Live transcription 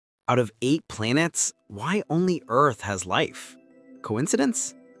Out of 8 planets, why only Earth has life?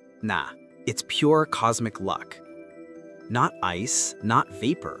 Coincidence? Nah, it's pure cosmic luck. Not ice, not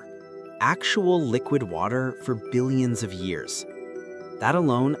vapor. Actual liquid water for billions of years. That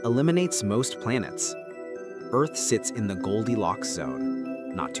alone eliminates most planets. Earth sits in the Goldilocks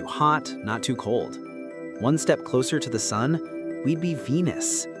zone. Not too hot, not too cold. One step closer to the sun, we'd be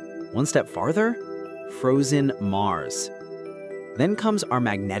Venus. One step farther, frozen Mars. Then comes our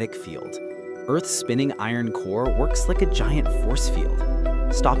magnetic field. Earth's spinning iron core works like a giant force field,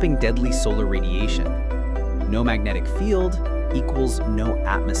 stopping deadly solar radiation. No magnetic field equals no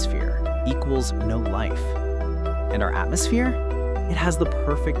atmosphere, equals no life. And our atmosphere? It has the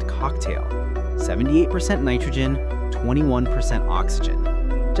perfect cocktail. 78% nitrogen, 21%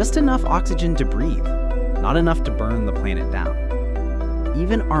 oxygen. Just enough oxygen to breathe, not enough to burn the planet down.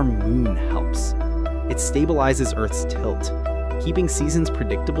 Even our moon helps. It stabilizes Earth's tilt, keeping seasons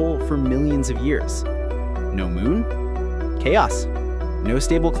predictable for millions of years. No moon? Chaos. No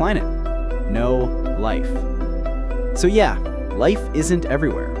stable climate. No life. So yeah, life isn't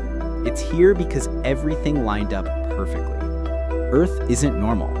everywhere. It's here because everything lined up perfectly. Earth isn't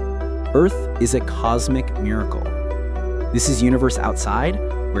normal. Earth is a cosmic miracle. This is Universe Outside,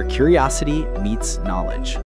 where curiosity meets knowledge.